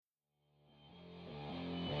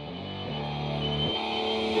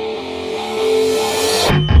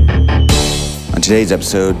today's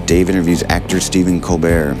episode, Dave interviews actor Stephen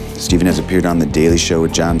Colbert. Stephen has appeared on The Daily Show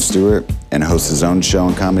with Jon Stewart and hosts his own show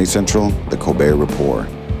on Comedy Central, The Colbert Report.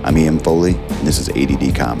 I'm Ian Foley, and this is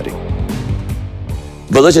ADD Comedy.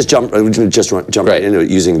 But let's just jump right into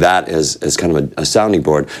it, using that as kind of a sounding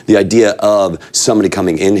board. The idea of somebody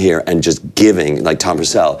coming in here and just giving, like Tom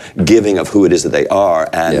Purcell, giving of who it is that they are,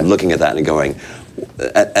 and looking at that and going,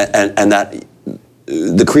 and that.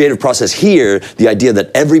 The creative process here, the idea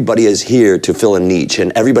that everybody is here to fill a niche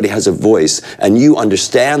and everybody has a voice and you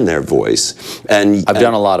understand their voice. And I've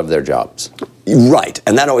done a lot of their jobs. Right,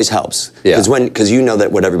 and that always helps. Because you know that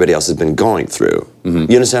what everybody else has been going through. Mm-hmm.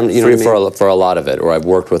 You understand? You know what I mean? For a lot of it, or I've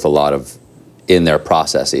worked with a lot of in their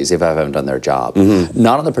processes if I haven't done their job. Mm-hmm.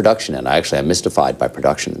 Not on the production end. I'm mystified by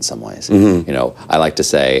production in some ways. Mm-hmm. You know, I like to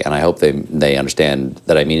say, and I hope they understand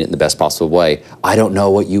that I mean it in the best possible way, I don't know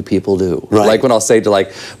what you people do. Right. Like when I'll say to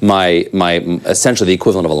like my essentially the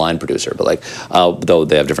equivalent of a line producer, but like, though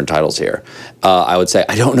they have different titles here, I would say,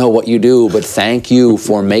 I don't know what you do, but thank you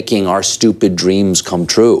for making our stupid dreams come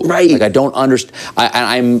true. Right. Like I don't understand,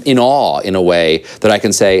 I'm in awe in a way that I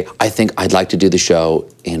can say, I think I'd like to do the show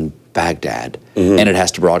in Baghdad, and it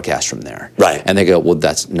has to broadcast from there. Right. And they go, well,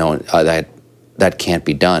 that can't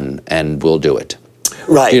be done, and we'll do it.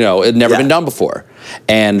 Right. You know, it had never been done before.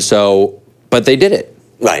 And so, but they did it.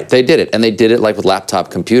 Right. They did it, and they did it like with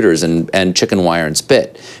laptop computers and chicken wire and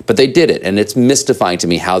spit. But they did it, and it's mystifying to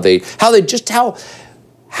me how you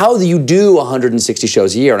do 160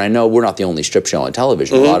 shows a year, and I know we're not the only strip show on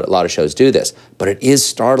television. A lot of shows do this, but it is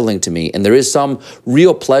startling to me, and there is some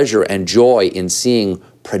real pleasure and joy in seeing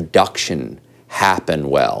production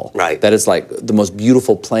happen well. Right. That is like the most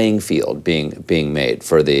beautiful playing field being made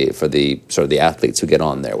for the sort of the athletes who get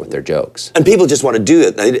on there with their jokes. And people just want to do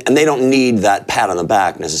it, and they don't need that pat on the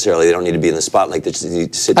back necessarily. They don't need to be in the spotlight. They just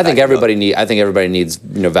need to sit back. I think everybody needs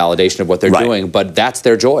validation of what they're doing, but that's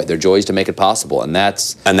their joy. Their joy is to make it possible, and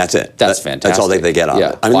that's it. That's fantastic. That's all they get out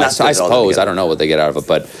of it. I mean, I suppose I don't know what they get out of it,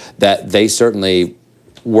 but that they certainly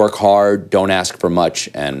work hard, don't ask for much,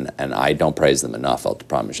 and I don't praise them enough. I'll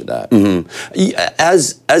promise you that. Mm-hmm.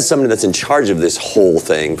 As somebody that's in charge of this whole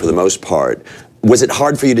thing for the most part, was it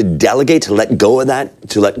hard for you to delegate, to let go of that,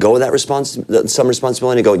 some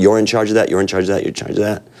responsibility, and go, you're in charge of that, you're in charge of that, you're in charge of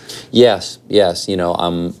that? Yes. You know,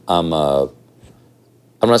 I'm going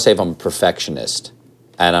to say if I'm a perfectionist,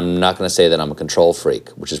 and I'm not going to say that I'm a control freak,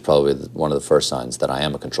 which is probably one of the first signs that I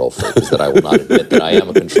am a control freak, is that I will not admit that I am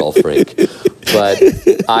a control freak. But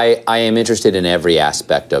I am interested in every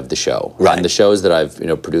aspect of the show. Right. And the shows that I've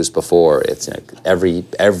produced before, it's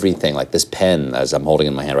everything, like this pen, as I'm holding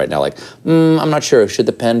in my hand right now, like, I'm not sure, should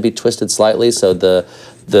the pen be twisted slightly so the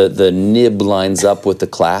nib lines up with the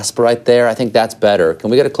clasp right there? I think that's better. Can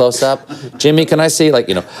we get a close-up? Jimmy, can I see? Like,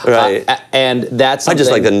 Right. And that's something. I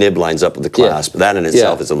just like the nib lines up with the clasp. That in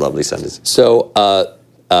itself is a lovely sentence. So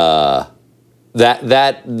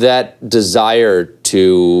that desire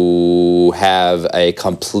to have a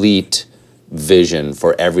complete vision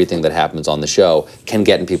for everything that happens on the show can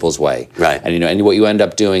get in people's way. Right. And and what you end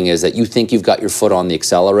up doing is that you think you've got your foot on the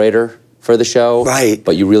accelerator for the show, right?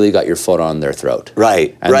 But you really got your foot on their throat,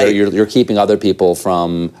 right? And you're keeping other people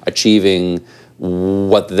from achieving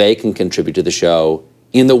what they can contribute to the show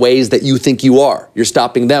in the ways that you think you are. You're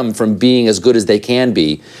stopping them from being as good as they can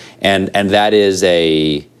be, and that is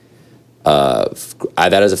a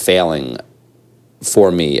failing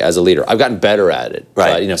for me as a leader. I've gotten better at it,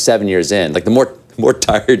 right? But 7 years in, like the more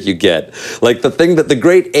tired you get, like the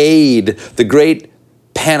great aid, the great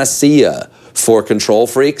panacea for control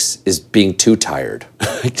freaks is being too tired.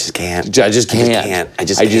 I just can't. I just can't. Right.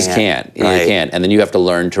 You can't. And then you have to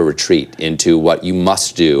learn to retreat into what you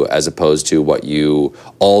must do as opposed to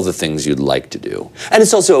all the things you'd like to do. And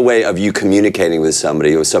it's also a way of you communicating with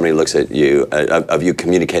somebody, or somebody looks at you, of you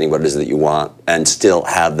communicating what it is that you want and still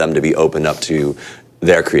have them to be opened up to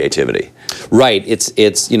their creativity. Right. There's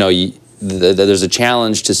a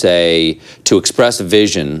challenge to express a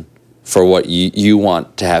vision for what you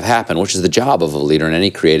want to have happen, which is the job of a leader in any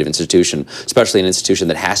creative institution, especially an institution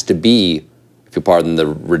that has to be, if you pardon the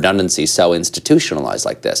redundancy, so institutionalized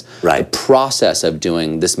like this. Right. The process of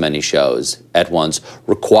doing this many shows at once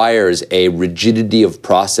requires a rigidity of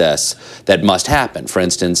process that must happen. For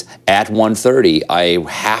instance, at 1:30, I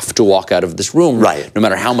have to walk out of this room, right, no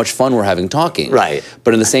matter how much fun we're having talking. Right.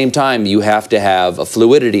 But at the same time, you have to have a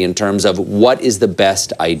fluidity in terms of what is the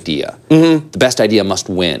best idea. Mm-hmm. The best idea must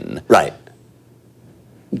win. Right.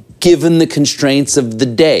 Given the constraints of the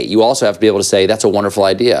day, you also have to be able to say, that's a wonderful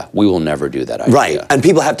idea. We will never do that idea. Right, and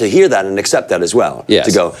people have to hear that and accept that as well. Yes.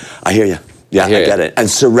 To go, I hear you. Yeah, I get it. And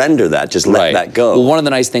surrender that. Just let that go. Well, one of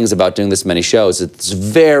the nice things about doing this many shows is there's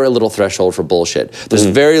very little threshold for bullshit. There's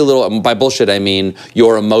very little, by bullshit I mean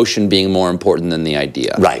your emotion being more important than the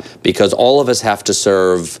idea. Right. Because all of us have to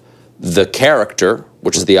serve the character,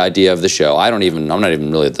 which is the idea of the show. I'm not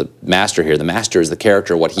even really the master here. The master is the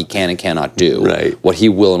character, what he can and cannot do, what he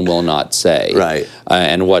will and will not say,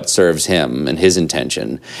 and what serves him and his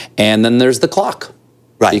intention. And then there's the clock,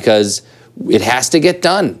 because it has to get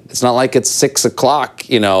done. It's not like it's 6 o'clock,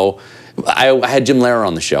 you know. I had Jim Lehrer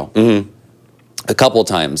on the show a couple of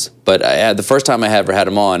times, but the first time I ever had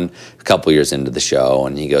him on, a couple years into the show,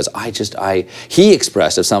 and he goes, he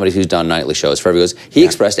expressed, of somebody who's done nightly shows forever, he goes, he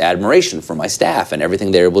expressed admiration for my staff and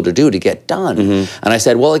everything they're able to do to get done. And I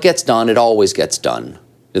said, well, it gets done, it always gets done.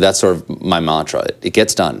 That's sort of my mantra. It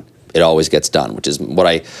gets done, it always gets done, which is what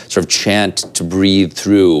I sort of chant to breathe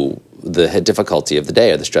through the difficulty of the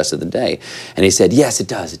day or the stress of the day. And he said, yes, it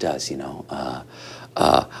does, you know.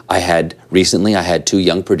 I had 2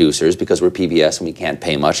 young producers, because we're PBS and we can't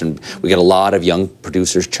pay much, and we get a lot of young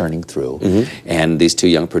producers churning through. And these 2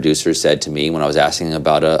 young producers said to me when I was asking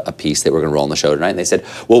about a piece that we're going to roll on the show tonight, and they said,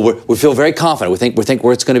 well, we feel very confident. We think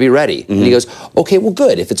it's going to be ready. And he goes, okay, well,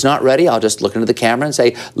 good. If it's not ready, I'll just look into the camera and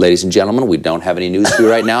say, ladies and gentlemen, we don't have any news for you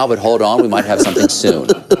right now, but hold on, we might have something soon.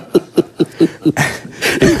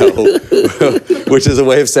 You know, which is a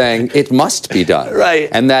way of saying it must be done,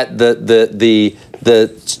 and that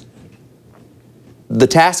the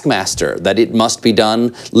taskmaster, that it must be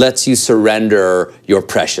done, lets you surrender your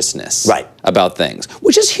preciousness about things,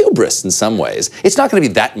 which is hubris in some ways. It's not going to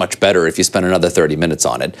be that much better if you spend another 30 minutes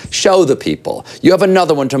on it. Show the people. You have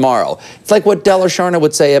another one tomorrow. It's like what Del or Sharna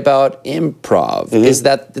would say about improv, is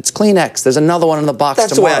that it's Kleenex. There's another one in the box tomorrow.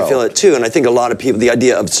 That's the way I feel it too, and I think a lot of people, the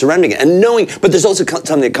idea of surrendering it and knowing, but there's also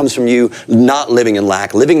something that comes from you not living in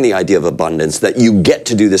lack, living the idea of abundance, that you get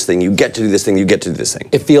to do this thing, you get to do this thing, you get to do this thing.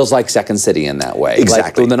 It feels like Second City in that way.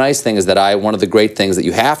 Exactly. Like, the nice thing is that one of the great things that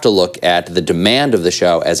you have to look at the demand of the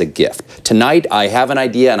show as a gift. Tonight, I have an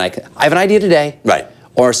idea, and I have an idea today.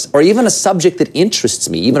 Or even a subject that interests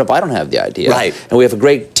me, even if I don't have the idea. And we have a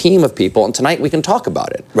great team of people, and tonight we can talk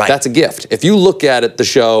about it. That's a gift. If you look at it, the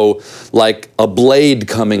show, like a blade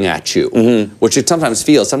coming at you, which it sometimes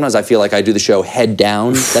feels. Sometimes I feel like I do the show head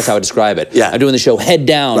down. That's how I describe it. I'm doing the show head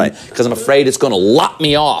down because I'm afraid it's going to lop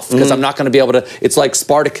me off, because I'm not going to be able to. It's like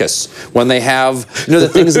Spartacus, when they have, you know, the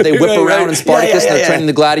things that they whip around in Spartacus, and they're training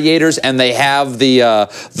the gladiators, and they have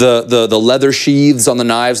the leather sheaths on the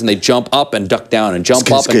knives, and they jump up and duck down and jump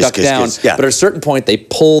up and duck down. But at a certain point, they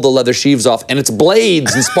pull the leather sheaths off, and it's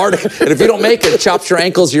blades and Spartacus. And if you don't make it, it chops your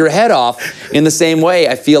ankles, your head off. In the same way,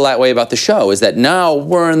 I feel that way about the show, is that now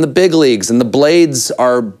we're in the big leagues, and the blades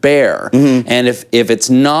are bare. And if it's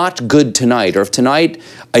not good tonight, or if tonight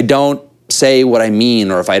I don't say what I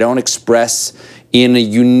mean, or if I don't express in a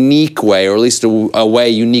unique way, or at least a way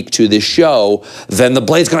unique to this show, then the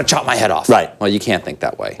blade's going to chop my head off. Well, you can't think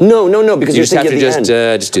that way. No, because you you're just have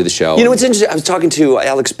to just do the show. You know what's interesting? I was talking to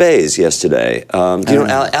Alex Bays yesterday. Do you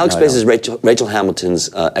know Alex Bays is Rachel Hamilton's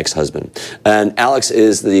ex-husband, and Alex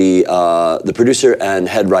is the producer and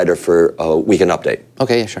head writer for Weekend Update.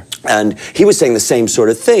 Okay, yeah, sure. And he was saying the same sort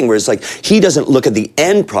of thing, where it's like he doesn't look at the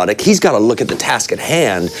end product; he's got to look at the task at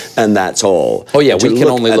hand, and that's all. Oh yeah, we can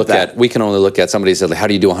only look at somebody said, like, how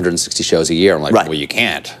do you do 160 shows a year? I'm like, well, you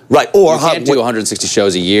can't. Or you can't do 160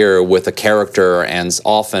 shows a year with a character and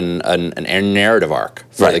often a narrative arc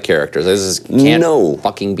for the characters. This can't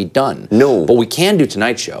fucking be done. But we can do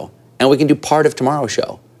tonight's show, and we can do part of tomorrow's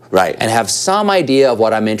show. And have some idea of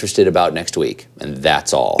what I'm interested about next week, and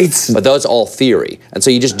that's all. But that's all theory, and so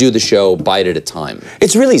you just do the show bite at a time.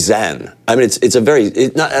 It's really Zen. I mean, it's a very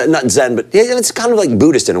not Zen, but it's kind of like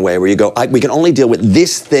Buddhist in a way, where you go, we can only deal with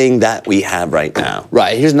this thing that we have right now.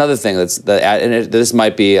 Here's another thing this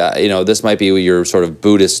might be your sort of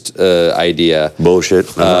Buddhist idea.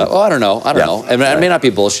 Bullshit. I don't know. It may not be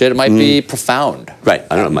bullshit. It might be profound. I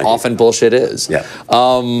don't know. Often bullshit is.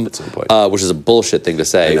 That's a good point. Which is a bullshit thing to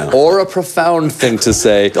say. Or a profound thing to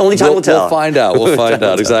say. Only time will tell. We'll find out. We'll find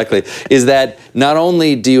out, exactly. Is that not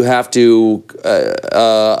only do you have to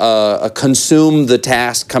consume the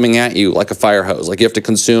task coming at you like a fire hose, like you have to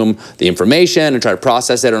consume the information and try to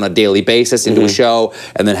process it on a daily basis into a show,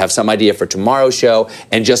 and then have some idea for tomorrow's show,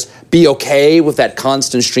 and just be okay with that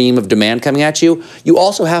constant stream of demand coming at you, you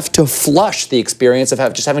also have to flush the experience of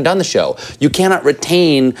just having done the show. You cannot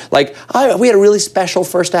retain, like, we had a really special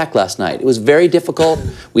first act last night. It was very difficult.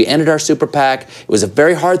 We ended our super PAC. It was a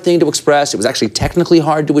very hard thing to express. It was actually technically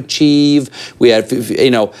hard to achieve. We had,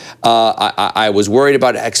 I was worried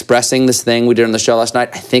about expressing this thing we did on the show last night.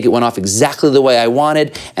 I think it went off exactly the way I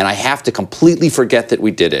wanted, and I have to completely forget that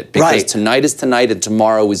we did it because tonight is tonight and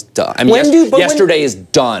tomorrow is done. I mean, yesterday is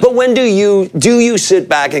done. But when do you sit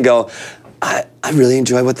back and go, I really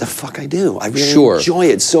enjoy what the fuck I do. I really enjoy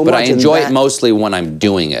it so much. But I enjoy it mostly when I'm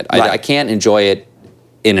doing it. I can't enjoy it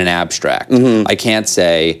in an abstract. I can't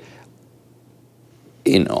say,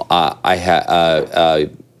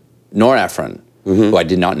 Nora Ephron, who I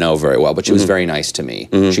did not know very well, but she was very nice to me.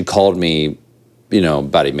 She called me,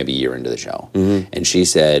 about maybe a year into the show. And she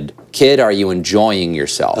said, "Kid, are you enjoying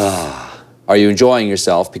yourself? Are you enjoying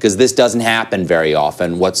yourself? Because this doesn't happen very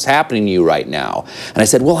often. What's happening to you right now?" And I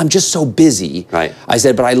said, "Well, I'm just so busy." Right. I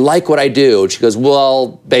said, "But I like what I do." She goes,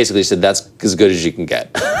 "Well," basically she said, "that's as good as you can get."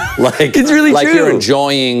 Like, it's really like true. You're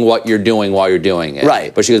enjoying what you're doing while you're doing it.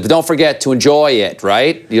 Right. But she goes, "But don't forget to enjoy it,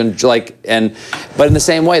 right?" But in the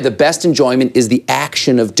same way, the best enjoyment is the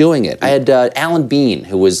action of doing it. I had Alan Bean,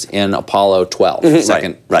 who was in Apollo 12,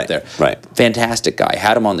 second up there. Right. Fantastic guy.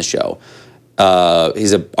 Had him on the show.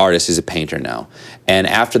 He's an artist, he's a painter now. And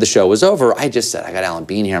after the show was over, I just said, I got Alan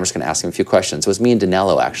Bean here, I'm just gonna ask him a few questions. So it was me and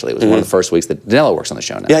Danilo, actually. It was one of the first weeks that Danilo works on the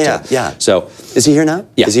show now. Yeah. So, is he here now?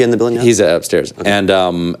 Yeah. Is he in the building now? He's upstairs. Okay. And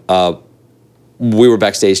we were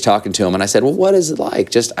backstage talking to him, and I said, "Well, what is it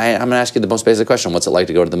like? I'm gonna ask you the most basic question. What's it like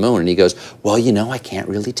to go to the moon?" And he goes, "Well, I can't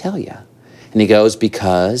really tell you." And he goes,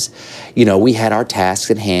 "Because, we had our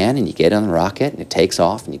tasks at hand, and you get on the rocket, and it takes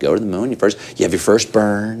off, and you go to the moon. You have your first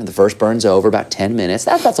burn, and the first burn's over about 10 minutes.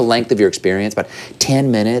 That's the length of your experience, about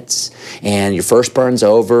 10 minutes, and your first burn's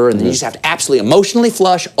over, and then you just have to absolutely emotionally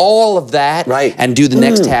flush all of that, and do the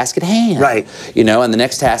next task at hand, And the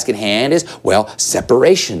next task at hand is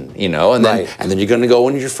separation, and then you're going to go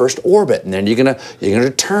into your first orbit, and then you're going to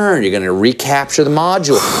return, you're going to recapture the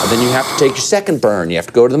module, and then you have to take your second burn. You have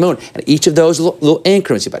to go to the moon, and each of those little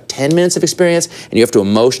increments, about 10 minutes of experience, and you have to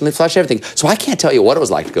emotionally flush everything. So I can't tell you what it was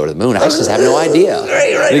like to go to the moon. I just have no idea."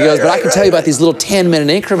 And he goes, "But I can tell you about these little 10-minute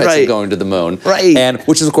increments of going to the moon." And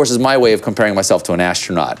which is, of course, is my way of comparing myself to an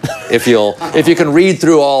astronaut. If you can read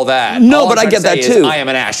through all that. No, but I get that too. I am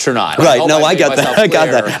an astronaut. Right. No, I got that. I got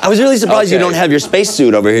that. I was really surprised you don't have your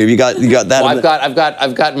spacesuit over here. You got that. Well,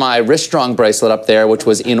 I've got my wrist strong bracelet up there, which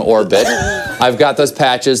was in orbit. I've got those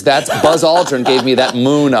patches. That's Buzz Aldrin gave me that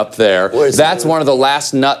moon up there. That's one of the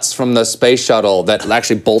last nuts from the space shuttle that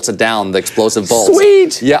actually bolts it down, the explosive bolts.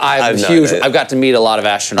 Sweet! Yeah, I'm huge. I've got to meet a lot of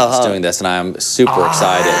astronauts doing this, and I'm super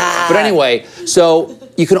excited. But anyway, so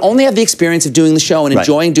you can only have the experience of doing the show and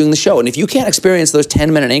enjoying doing the show. And if you can't experience those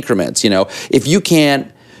 10-minute increments, if you can't,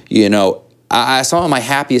 some of my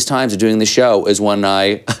happiest times of doing the show is when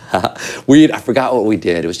I forgot what we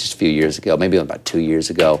did. It was just a few years ago, maybe about 2 years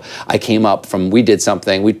ago. We did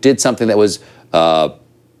something that was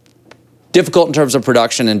difficult in terms of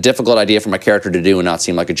production and difficult idea for my character to do and not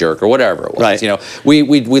seem like a jerk or whatever it was.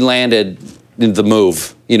 We landed the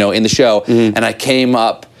move, in the show, and I came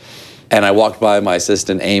up and I walked by my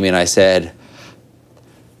assistant Amy and I said,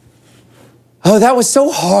 "Oh, that was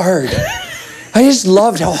so hard. I just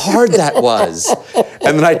loved how hard that was."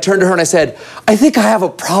 And then I turned to her and I said, "I think I have a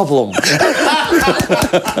problem."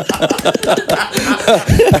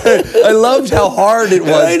 I loved how hard it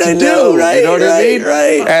was to do. You know what I mean?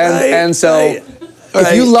 And so,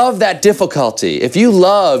 if you love that difficulty, if you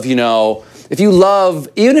love, even if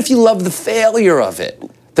you love the failure of it,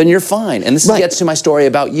 then you're fine. And this gets to my story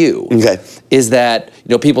about you. Okay. Is that,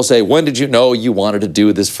 people say, "When did you know you wanted to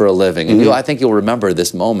do this for a living?" And I think you'll remember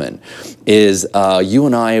this moment, is you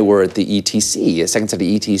and I were at the ETC, Second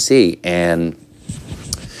City ETC, and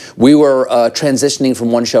we were transitioning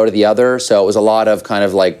from one show to the other, so it was a lot of kind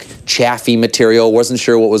of like chaffy material, wasn't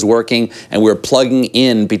sure what was working, and we were plugging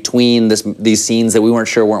in between these scenes that we weren't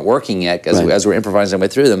sure weren't working yet, as we were improvising our way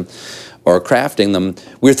through them, or crafting them,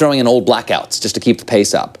 we were throwing in old blackouts just to keep the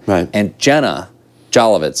pace up. Right. And Jenna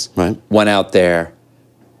Jolovitz went out there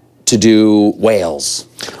to do Whales.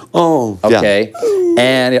 Oh, okay.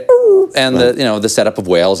 And the setup of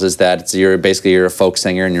Whales is that you're a folk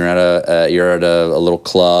singer and you're at a little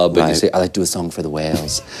club and you say, "I like to do a song for the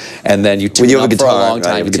Whales," and then you tune up for a long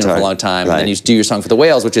time. You tune up for a long time, and then you do your song for the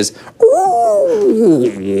Whales, which is.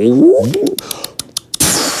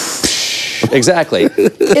 Exactly.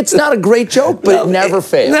 It's not a great joke, but it never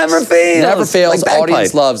fails. Never fails. Never fails. Like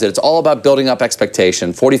Audience loves it. It's all about building up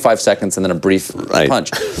expectation. 45 seconds and then a brief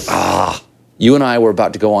punch. You and I were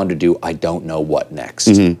about to go on to do I don't know what next.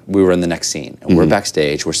 We were in the next scene. And we're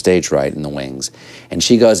backstage. We're stage right in the wings. And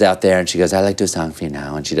she goes out there and she goes, "I like to do a song for you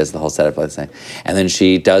now." And she does the whole setup of the thing. And then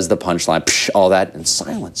she does the punchline, all that, and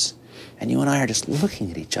silence. And you and I are just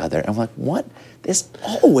looking at each other. And I'm like, what? This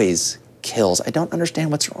always kills. I don't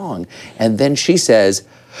understand what's wrong. And then she says,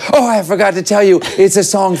 oh, I forgot to tell you, it's a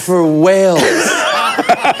song for whales.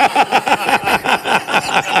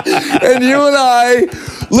 And you and I,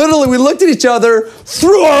 literally, we looked at each other,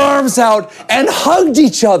 threw our arms out, and hugged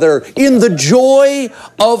each other in the joy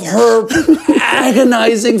of her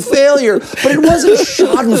agonizing failure. But it wasn't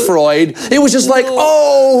schadenfreude. It was just like,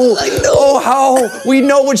 how we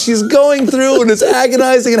know what she's going through, and it's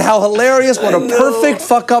agonizing, and how hilarious, what a perfect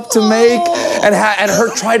fuck up to make, and her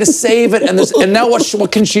try to save it, and now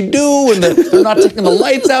what can she do? And they're not taking the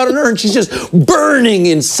lights out on her, and she's just burning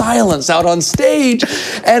in silence out on stage.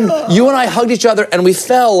 And you and I hugged each other, and we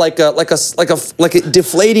fell like a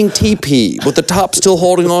deflating teepee with the top still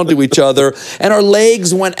holding on to each other, and our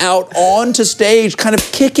legs went out onto stage, kind of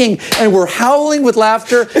kicking, and we're howling with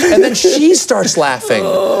laughter. And then she starts laughing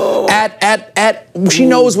she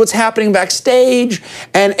knows what's happening backstage,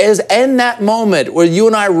 and as in that moment where you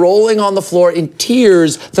and I rolling on the floor in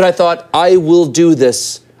tears, that I thought, I will do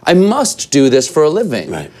this. I must do this for a living.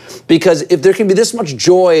 Right. Because if there can be this much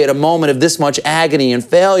joy at a moment of this much agony and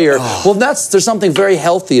failure, well, there's something very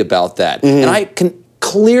healthy about that. And I can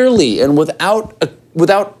clearly and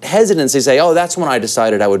without hesitancy say, oh, that's when I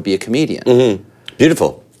decided I would be a comedian.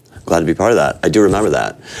 Beautiful. Glad to be part of that. I do remember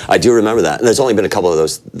that. And there's only been a couple of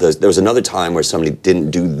those. There was another time where somebody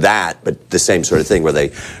didn't do that, but the same sort of thing where they,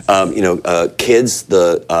 kids,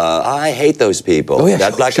 I hate those people. Oh, yeah.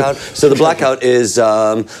 That blackout. So the blackout is,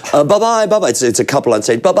 bye-bye, bye-bye. It's a couple on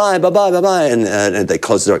stage, bye-bye, bye-bye, bye-bye. And they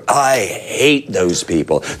close the door. I hate those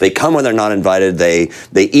people. They come when they're not invited. They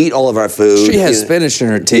eat all of our food. She has spinach in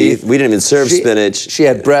her teeth. We didn't even serve spinach. She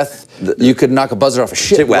had breath. You could knock a buzzer off a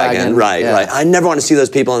shit wagon. Right. I never want to see those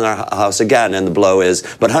people in our house again. And the blow is,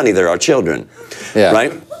 but honey, they're our children. Yeah.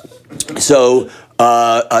 Right? So,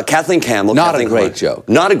 Kathleen Campbell. Not a great joke.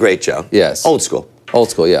 Not a great joke. Yes. Old school. Old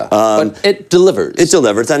school, yeah. But it delivers. It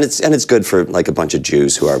delivers, and it's good for like a bunch of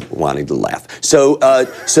Jews who are wanting to laugh. So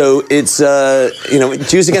it's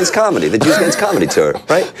Jews Against Comedy, the Jews Against Comedy tour,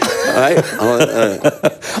 right?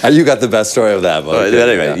 You got the best story of that, but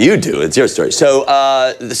anyway, you do. It's your story. So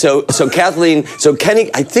Kathleen, Kenny,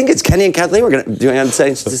 I think it's Kenny and Kathleen were doing it at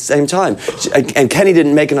the same time, and Kenny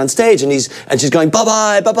didn't make it on stage, and she's going bye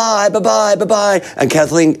bye, bye bye, bye bye, bye bye, and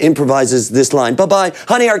Kathleen improvises this line, bye bye,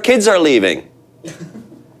 honey, our kids are leaving.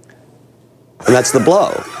 And that's the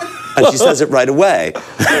blow. And she says it right away.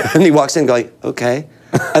 And he walks in going, okay.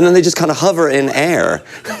 And then they just kind of hover in air.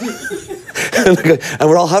 And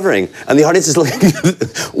we're all hovering. And the audience is like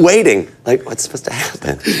waiting. Like, what's supposed to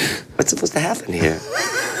happen? What's supposed to happen here?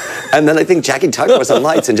 And then I think Jackie Tucker was on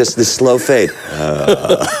lights and just this slow fade.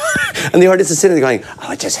 And the audience is sitting there going,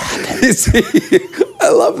 oh, it just happened. You see, I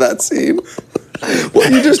love that scene. What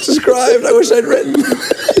you just described, I wish I'd written.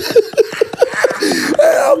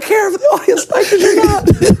 I don't care if the audience likes it or not.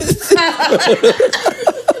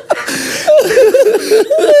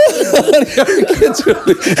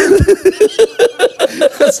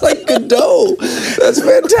 That's like Godot. That's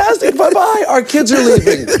fantastic. Bye-bye. Our kids are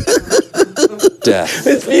leaving. Death.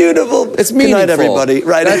 It's beautiful. It's meaningful. Good night, everybody.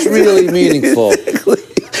 Right. That's really meaningful.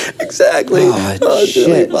 Exactly. Oh,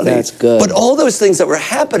 shit. That's good. But all those things that were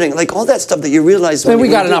happening, like all that stuff that you realize. Then we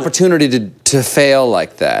got an opportunity to fail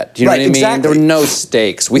like that. Do you know what I mean? Exactly. There were no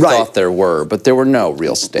stakes. We thought there were, but there were no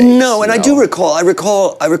real stakes. No, and I do recall. I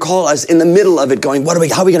recall us in the middle of it going,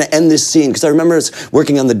 how are we going to end this scene? Because I remember us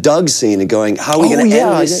working on the Doug scene and going, how are we going to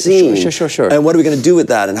end this scene? Sure. And what are we going to do with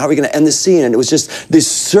that? And how are we going to end this scene? And it was just this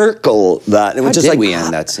circle that. And How just did like we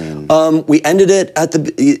end that scene? We ended it at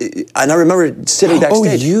and I remember sitting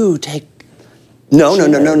backstage. Oh, you take. No.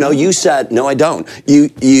 You said no. I don't.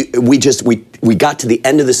 We got to the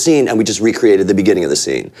end of the scene and we just recreated the beginning of the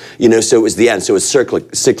scene. So it was the end. So it's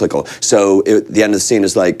cyclical. So the end of the scene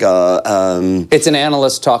is like. It's an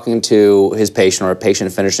analyst talking to his patient, or a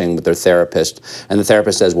patient finishing with their therapist, and the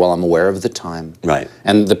therapist says, "Well, I'm aware of the time." Right.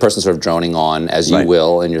 And the person sort of droning on, as you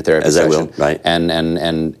will in your therapy session. As I will. Right. And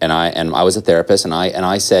I was a therapist, and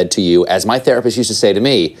I said to you, as my therapist used to say to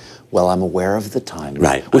me, well, I'm aware of the time.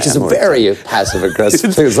 Right. Which is a very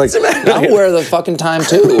passive-aggressive thing. It's like, I'm aware of the fucking time,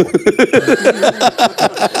 too.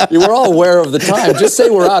 You were all aware of the time. Just say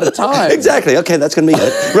we're out of time. Exactly. Okay, that's going to be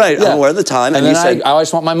it. Right. Yeah. I'm aware of the time. And then you said, I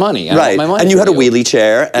just want my money. Right. And you had a wheelie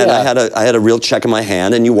chair, and I had a real check in my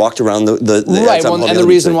hand, and you walked around the right. Well, and the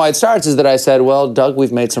reason why it starts is that I said, well, Doug,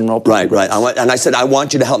 we've made some real progress. Right. And I said, I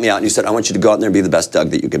want you to help me out. And you said, I want you to go out there and be the best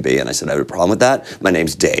Doug that you can be. And I said, I have a problem with that. My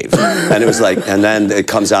name's Dave. And it was like, and then it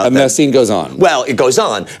comes out. And that scene goes on. Well, it goes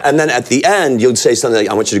on. And then at the end, you'd say something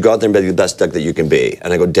like, I want you to go out there and be the best Doug that you can be.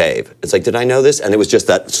 And I go, Dave. It's like, did I know this? And it was just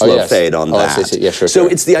that slow fade on that. Yeah, sure. So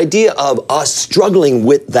it's the idea of us struggling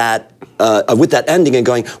with that with that ending and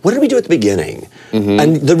going, what did we do at the beginning?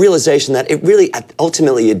 And the realization that it really,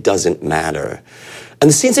 ultimately, it doesn't matter. And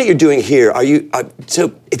the scenes that you're doing here,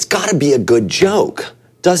 so it's got to be a good joke,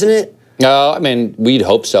 doesn't it? No, I mean, we'd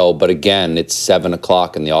hope so, but again, it's 7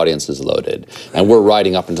 o'clock and the audience is loaded, and we're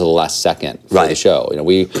writing up until the last second for the show. You know,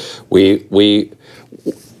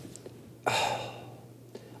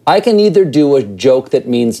 I can either do a joke that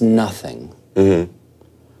means nothing,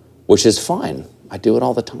 which is fine. I do it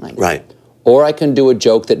all the time. Right. Or I can do a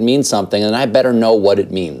joke that means something, and I better know what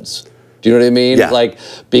it means. Do you know what I mean? Yeah. Like,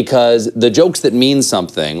 because the jokes that mean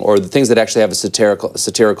something, or the things that actually have a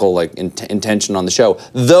satirical like intention on the show,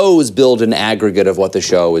 those build an aggregate of what the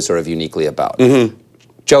show is sort of uniquely about.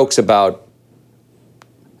 Jokes about,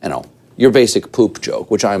 you know, your basic poop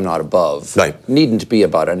joke, which I'm not above, needn't be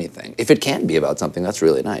about anything. If it can be about something, that's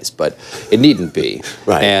really nice, but it needn't be.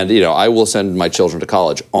 Right. And, you know, I will send my children to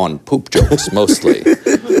college on poop jokes, mostly.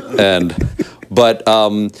 But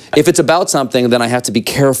if it's about something, then I have to be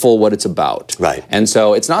careful what it's about. Right. And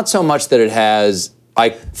so it's not so much that it has,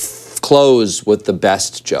 I close with the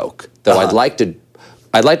best joke, though I'd like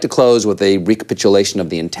to close with a recapitulation of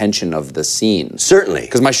the intention of the scene. Certainly.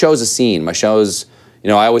 Because my show's a scene. My show's, you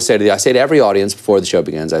know, I always say to every audience before the show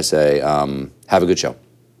begins, I say, have a good show.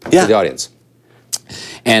 Yeah. To the audience.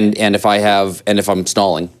 And if I'm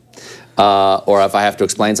stalling, or if I have to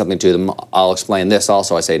explain something to them, I'll explain this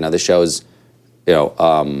also. I say, now this show is, you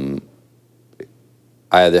know,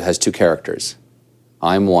 it has two characters.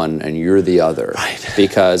 I'm one and you're the other. Right.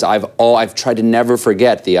 Because I've tried to never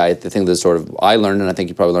forget the thing that sort of I learned, and I think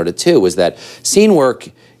you probably learned it too, was that scene work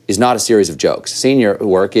is not a series of jokes. Scene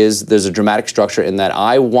work is, there's a dramatic structure in that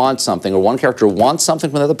I want something, or one character wants something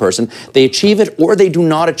from another person, they achieve it or they do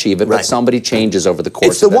not achieve it, but somebody changes over the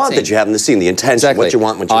course It's the of that want scene. that you have in the scene, the intention, Exactly. what you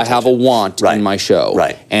want, I have a want in my show.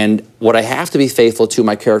 Right. And what I have to be faithful to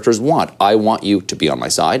my character's want. I want you to be on my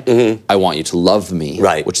side. I want you to love me.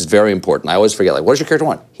 Right. Which is very important. I always forget, like, what does your character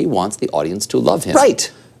want? He wants the audience to love him.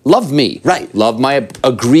 Right. Love me. Right.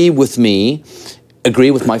 Agree with me.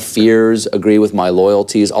 Agree with my fears, agree with my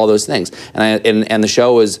loyalties, all those things. And the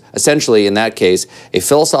show is essentially, in that case, a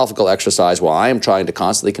philosophical exercise where I am trying to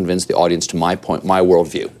constantly convince the audience to my point, my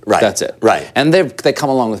worldview. Right. That's it. Right. And they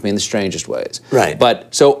come along with me in the strangest ways. Right.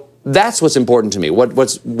 But so that's what's important to me.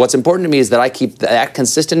 What's important to me is that I keep that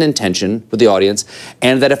consistent intention with the audience,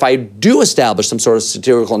 and that if I do establish some sort of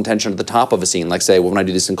satirical intention at the top of a scene, like say when I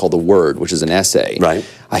do this thing called The Word, which is an essay,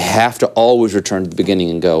 I have to always return to the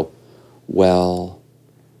beginning and go, well,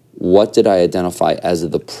 what did I identify as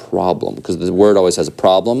the problem? Because the word always has a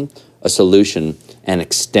problem, a solution, and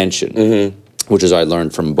extension, which is I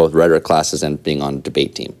learned from both rhetoric classes and being on a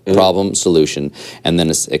debate team. Problem, solution, and then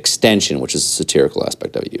it's extension, which is a satirical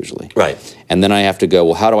aspect of it usually. Right. And then I have to go,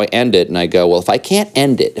 well, how do I end it? And I go, well, if I cannot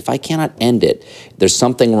end it, there's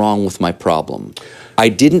something wrong with my problem.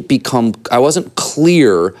 I wasn't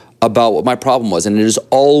clear about what my problem was, and it is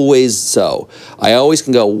always so. I always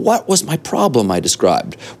can go, what was my problem I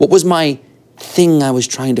described? What was my thing I was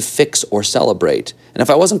trying to fix or celebrate? And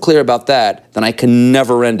if I wasn't clear about that, then I can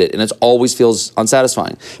never end it, and it always feels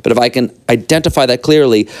unsatisfying. But if I can identify that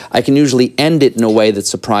clearly, I can usually end it in a way that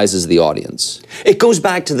surprises the audience. It goes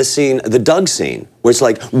back to the scene, the Doug scene, where it's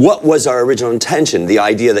like, what was our original intention? The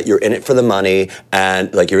idea that you're in it for the money,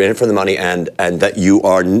 and that you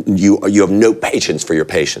have no patience for your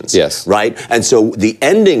patients. Yes. Right? And so the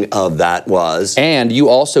ending of that was... And you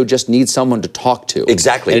also just need someone to talk to.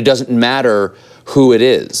 Exactly. And it doesn't matter who it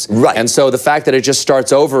is. Right. And so the fact that it just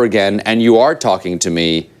starts over again and you are talking to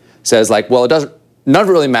me says like, well, none of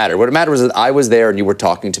it really mattered. What mattered was that I was there and you were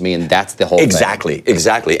talking to me, and that's the whole thing.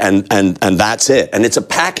 Exactly. And that's it. And it's a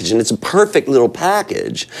package, and it's a perfect little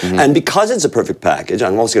package. And because it's a perfect package,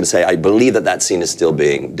 I'm also going to say I believe that scene is still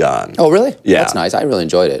being done. Oh, really? Yeah. That's nice. I really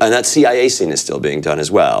enjoyed it. And that CIA scene is still being done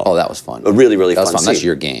as well. Oh, that was fun. A really, really that fun was fun. scene. That's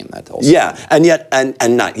your game. That whole Yeah, and yet, and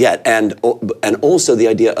not yet. And also the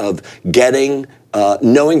idea of getting...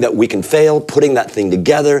 knowing that we can fail, putting that thing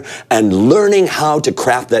together, and learning how to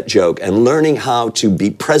craft that joke, and learning how to be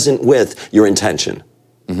present with your intention.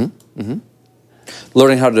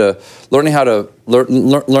 Learning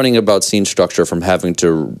about scene structure from having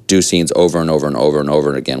to do scenes over and over and over and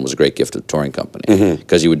over again was a great gift of the touring company,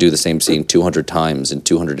 because you would do the same scene 200 times in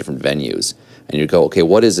 200 different venues. And you'd go, okay,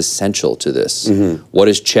 what is essential to this? What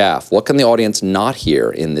is chaff? What can the audience not hear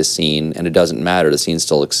in this scene? And it doesn't matter, the scene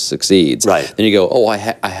still succeeds. Right. Then you go, oh, I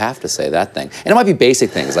have to say that thing. And it might be basic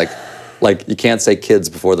things like, Like you can't say kids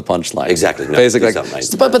before the punchline. Exactly. No, Basically, it's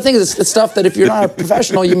like, but the thing is, it's stuff that if you're not a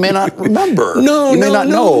professional, you may not remember. No, you may not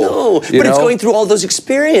know. No. But it's going through all those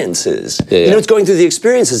experiences. Yeah. You know, it's going through the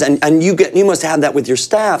experiences, and you must have that with your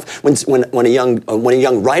staff when a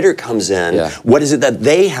young writer comes in. Yeah. What is it that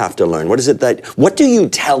they have to learn? What do you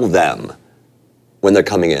tell them when they're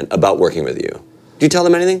coming in about working with you? Do you tell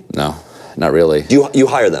them anything? No, not really. Do you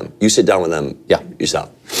hire them? You sit down with them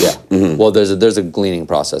yourself? Yeah. Well, there's a gleaning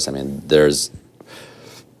process. I mean, there's,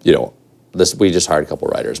 we just hired a couple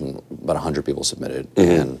writers and about 100 people submitted.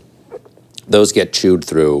 And those get chewed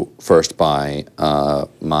through first by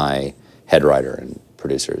my head writer and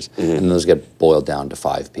producers. And those get boiled down to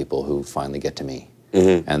 5 people who finally get to me.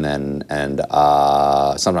 And then,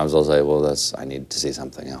 sometimes I'll say, well, I need to see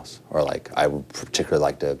something else. Or like, I would particularly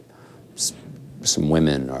like to, some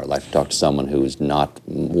women, or like to talk to someone who's not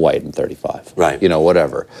white and 35. Right.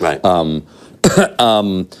 Whatever. Right. And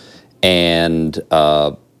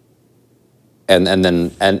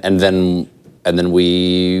then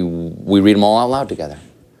we read them all out loud together.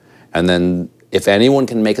 And then if anyone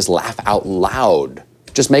can make us laugh out loud,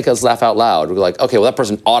 just make us laugh out loud. We're like, okay, well, that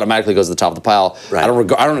person automatically goes to the top of the pile. Right. I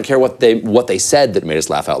don't care what they said that made us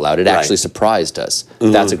laugh out loud. It actually surprised us.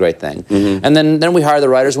 That's a great thing. And then we hire the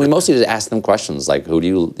writers, and we mostly just ask them questions like, who do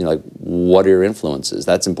you like, what are your influences?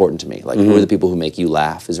 That's important to me. Like, who are the people who make you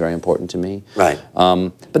laugh is very important to me. Right.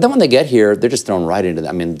 But then when they get here, they're just thrown right into that.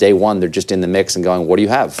 I mean, day one, they're just in the mix and going, what do you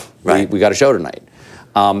have? Right. We got a show tonight.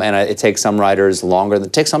 And it takes some writers longer.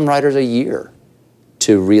 It takes some writers a year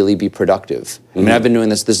to really be productive. I mean, I've been doing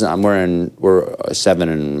this. We're 7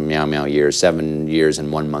 and meow meow years, 7 years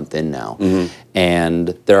and 1 month in now, and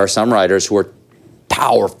there are some writers who are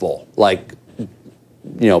powerful, like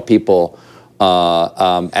people.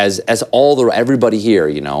 As everybody here,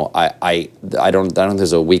 I don't think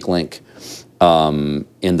there's a weak link in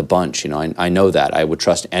the bunch. I know that I would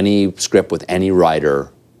trust any script with any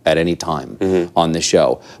writer at any time on this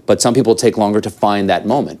show. But some people take longer to find that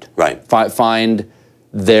moment. Right. Find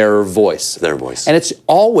their voice. Their voice. And it's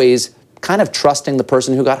always kind of trusting the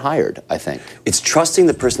person who got hired, I think. It's trusting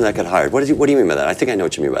the person that got hired. What do you mean by that? I think I know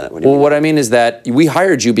what you mean by that. What I mean is that we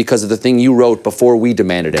hired you because of the thing you wrote before we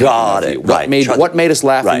demanded it. Got it. Right. What made us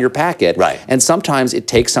laugh in your packet. Right. And sometimes it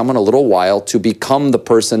takes someone a little while to become the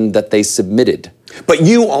person that they submitted. But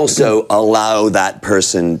you also allow that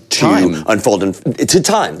person to unfold the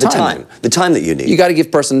time that you need. You got to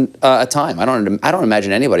give person a time. I don't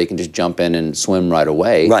imagine anybody can just jump in and swim right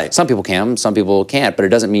away. Right. Some people can, some people can't, but it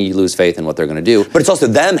doesn't mean you lose faith in what they're going to do. But it's also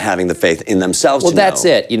them having the faith in themselves. Well, that's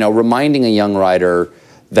it. Reminding a young writer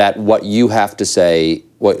that what you have to say,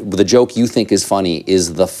 what the joke you think is funny,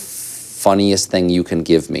 is the funniest thing you can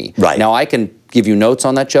give me. Right. Now I can give you notes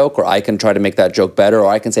on that joke, or I can try to make that joke better, or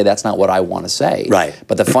I can say that's not what I want to say. Right.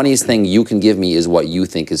 But the funniest thing you can give me is what you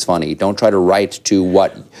think is funny. Don't try to write to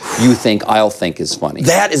what you think I'll think is funny.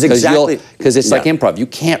 That is exactly... Because it's like improv. You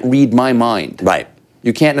can't read my mind. Right.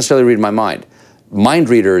 You can't necessarily read my mind. Mind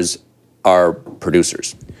readers are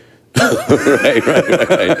producers. right.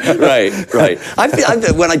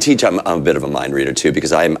 When I teach, I'm a bit of a mind reader too,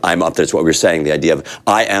 because I'm up there. It's what we were saying. The idea of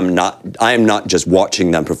I am not just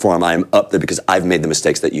watching them perform. I am up there because I've made the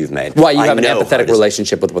mistakes that you've made. Right, you have an empathetic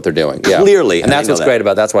relationship with what they're doing. Clearly, yeah. And that's what's great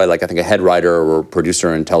about. That's why, I think a head writer or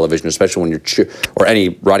producer in television, especially when you're or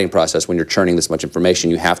any writing process, when you're churning this much information,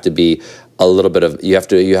 you have to be a little bit of you have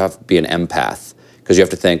to be an empath, because you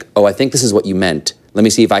have to think, oh, I think this is what you meant. Let me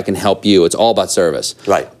see if I can help you. It's all about service.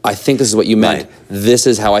 Right. I think this is what you meant. Right. This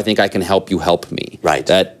is how I think I can help you help me. Right.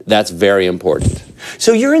 That's very important.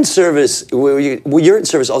 So you're in service. You're in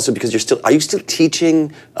service also because Are you still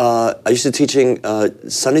teaching? Are you still teaching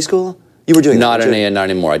Sunday school? You were doing not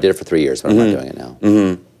anymore. I did it for 3 years, but I'm not doing it now.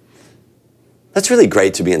 Mm-hmm. That's really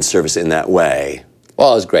great to be in service in that way.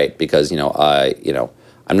 Well, it was great because I'm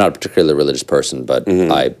not a particularly religious person, but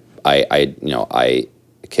I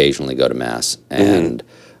occasionally go to mass, and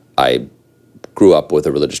I grew up with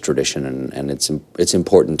a religious tradition, and it's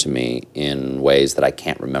important to me in ways that I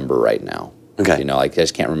can't remember right now. Okay. I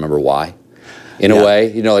just can't remember why. In a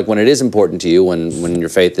way, like when it is important to you, when your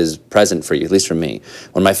faith is present for you, at least for me,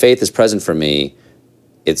 when my faith is present for me,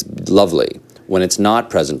 it's lovely. When it's not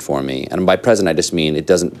present for me, and by present I just mean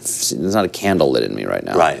there's not a candle lit in me right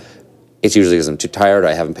now. Right. It's usually because I'm too tired,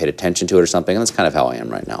 I haven't paid attention to it or something, and that's kind of how I am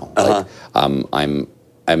right now. I'm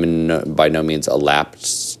by no means a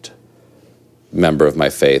lapsed member of my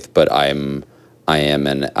faith, but I am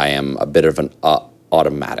a bit of an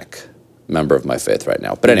automatic member of my faith right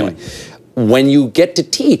now. But anyway, when you get to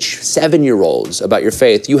teach 7-year-olds about your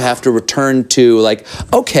faith, you have to return to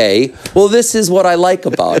okay, well, this is what I like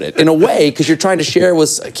about it in a way, because you're trying to share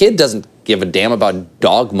with a kid doesn't give a damn about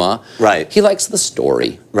dogma. Right. He likes the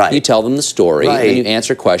story. Right. You tell them the story, Right. and you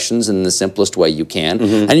answer questions in the simplest way you can,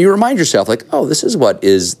 and you remind yourself, like, oh, this is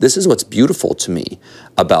what's beautiful to me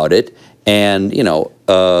about it, and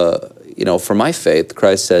for my faith,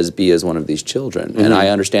 Christ says, be as one of these children. And I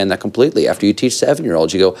understand that completely. After you teach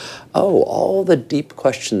 7-year-olds, you go, oh, all the deep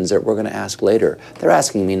questions that we're going to ask later, they're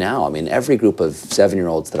asking me now. I mean, every group of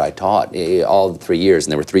 7-year-olds that I taught, all 3 years,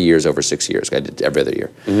 and there were 3 years over 6 years, I did every other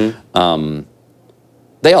year.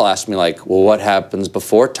 They all asked me, like, well, what happens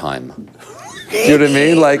before time? You know what I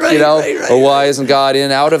mean? Like, Right. or why isn't God in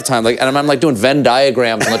out of time? Like, and I'm like doing Venn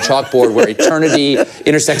diagrams on the chalkboard where eternity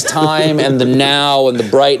intersects time and the now and the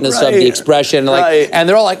brightness of the Right. expression. Right. And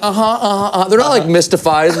they're all like, They're not like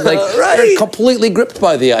mystified. Like, Right. they're completely gripped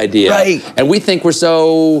by the idea. Right. And we think we're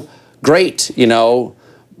so great,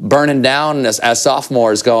 burning down as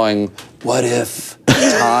sophomores going, what if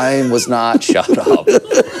time was not? Shut up.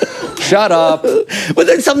 Shut up. But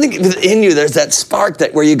there's something in you, there's that spark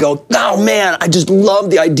where you go, oh man, I just love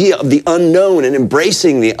the idea of the unknown and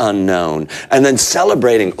embracing the unknown and then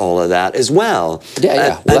celebrating all of that as well.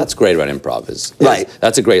 Yeah. Well, that's great about improv. Right.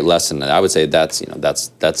 That's a great lesson. And I would say that's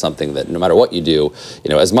something that no matter what you do,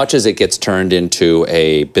 as much as it gets turned into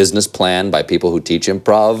a business plan by people who teach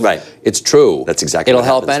improv, Right. It's true. That's exactly It'll what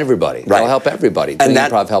help happens. everybody. Right. It'll help everybody. And Doing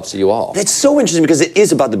improv helps you all. It's so interesting because it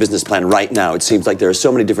is about the business plan right now. It seems like there are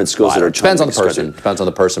so many different schools that are trying Depends to on the person. Depends on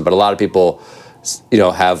the person. But a lot of people,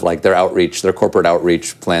 have like their corporate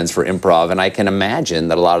outreach plans for improv, and I can imagine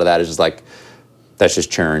that a lot of that is just like, that's just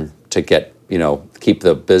churn to get, keep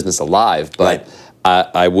the business alive. But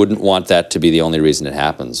I wouldn't want that to be the only reason it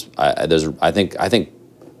happens. I think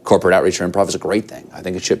corporate outreach or improv is a great thing. I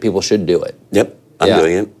think people should do it. Yep, I'm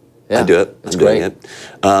doing it. Yeah, I do it. that's I'm doing great. it.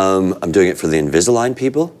 I'm doing it for the Invisalign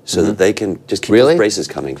people so that they can just keep Really? those braces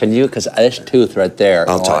coming. Can you? Because this tooth right there.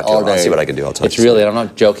 I'll talk to them. I'll see what I can do. I'll talk It's to really, I'm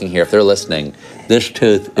not joking here. If they're listening, this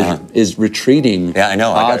tooth is retreating. Yeah, I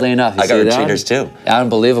know. Oddly enough. You I got see that? retreaters too.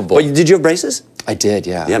 Unbelievable. But did you have braces? I did,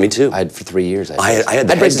 yeah. Yeah, me too. I had for 3 years. I had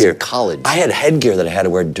the braces headgear. in college. I had headgear that I had to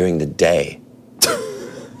wear during the day.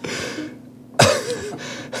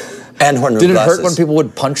 And horn rimmed Did it glasses. hurt when people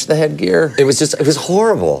would punch the headgear? It was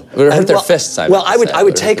horrible. It would hurt their fists, I Well, would I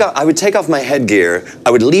would say. take off my headgear. I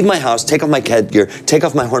would leave my house, take off my headgear, take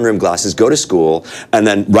off my horn rimmed glasses, go to school, and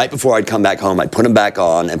then right before I'd come back home, I'd put them back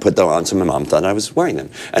on and put them on so my mom thought I was wearing them.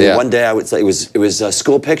 And Yeah. one day I would say it was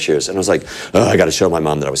school pictures, and I was like, oh, I got to show my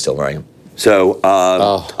mom that I was still wearing them. So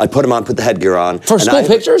I put them on, put the headgear on. For and school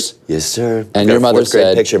pictures? Yes, sir. And Got your a mother 4th grade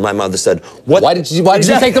said- picture. My mother said, "What? Why did you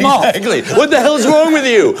take them off?" Exactly. What the hell is wrong with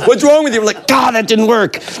you? What's wrong with you?" I'm like, "God, that didn't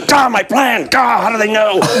work. God, my plan. God, how do they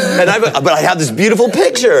know?" But I have this beautiful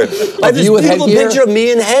picture. I have this you with beautiful headgear? picture of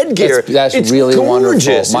me in headgear. That's It's really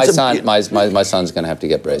gorgeous. wonderful. My son's going to have to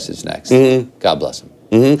get braces next. God bless him.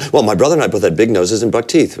 Well, my brother and I both had big noses and buck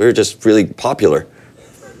teeth. We were just really popular.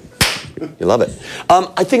 You love it.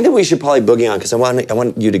 I think that we should probably boogie on because I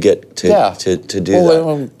want you to get to do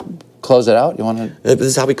that. Close it out? You want to? This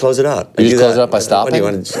is how we close it out. You I just do close that. it up by stopping?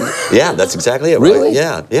 Yeah, that's exactly it. Really? Right?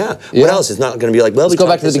 Yeah. Yeah. What else? It's not going to be like, well, Let's go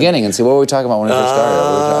back to the beginning and see what were we talking about when we first started.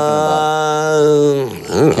 What were we talking about?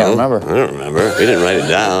 I don't Can't know. remember. I don't remember. We didn't write it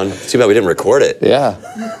down. It's too bad we didn't record it. Yeah.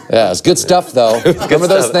 It's good stuff, though. Remember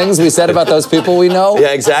those stuff. things we said about those people we know?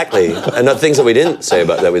 Yeah, exactly. And the things that we didn't say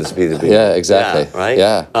about that with the people. Yeah, exactly. Yeah, right?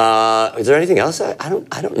 Yeah. Is there anything else? I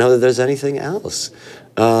don't know that there's anything else.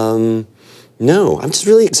 No, I'm just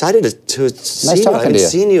really excited to see Nice you. I talking haven't to you.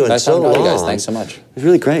 seen you in Nice so talking to long. you guys. Thanks so much. It's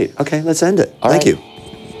really great. Okay, let's end it. All Thank right.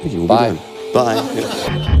 you. Bye. Bye.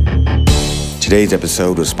 Today's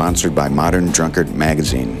episode was sponsored by Modern Drunkard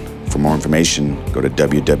Magazine. For more information, go to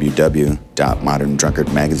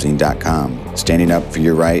www.moderndrunkardmagazine.com. Standing up for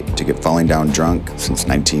your right to get falling down drunk since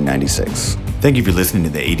 1996. Thank you for listening to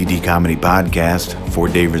the ADD Comedy Podcast. For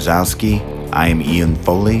Dave Rosowski, I am Ian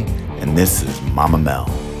Foley, and this is Mama Mel.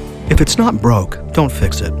 If it's not broke, don't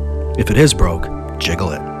fix it. If it is broke,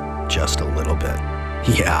 jiggle it. Just a little bit.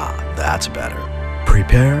 Yeah, that's better.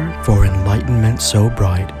 Prepare for enlightenment so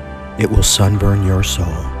bright, it will sunburn your soul.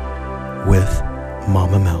 With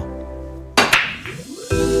Mama Mel.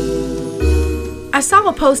 I saw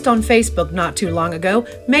a post on Facebook not too long ago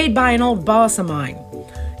made by an old boss of mine.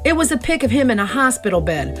 It was a pic of him in a hospital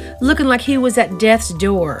bed, looking like he was at death's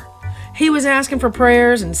door. He was asking for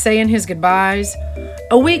prayers and saying his goodbyes.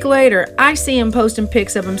 A week later, I see him posting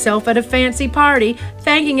pics of himself at a fancy party,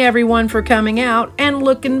 thanking everyone for coming out and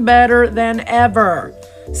looking better than ever.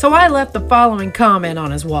 So I left the following comment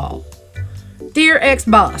on his wall. Dear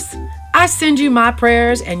ex-boss, I send you my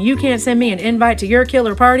prayers and you can't send me an invite to your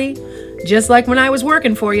killer party? Just like when I was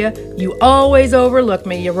working for you, you always overlook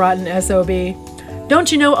me, you rotten SOB.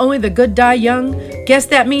 Don't you know only the good die young? Guess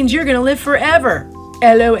that means you're gonna live forever.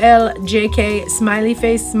 LOL, JK, smiley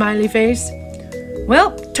face, smiley face.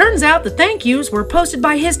 Well, turns out the thank yous were posted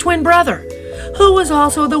by his twin brother, who was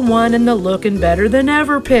also the one in the looking better than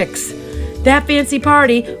ever pics. That fancy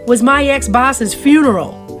party was my ex-boss's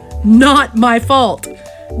funeral. Not my fault.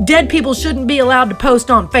 Dead people shouldn't be allowed to post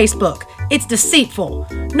on Facebook. It's deceitful.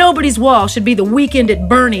 Nobody's wall should be the weekend at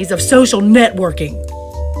Bernie's of social networking.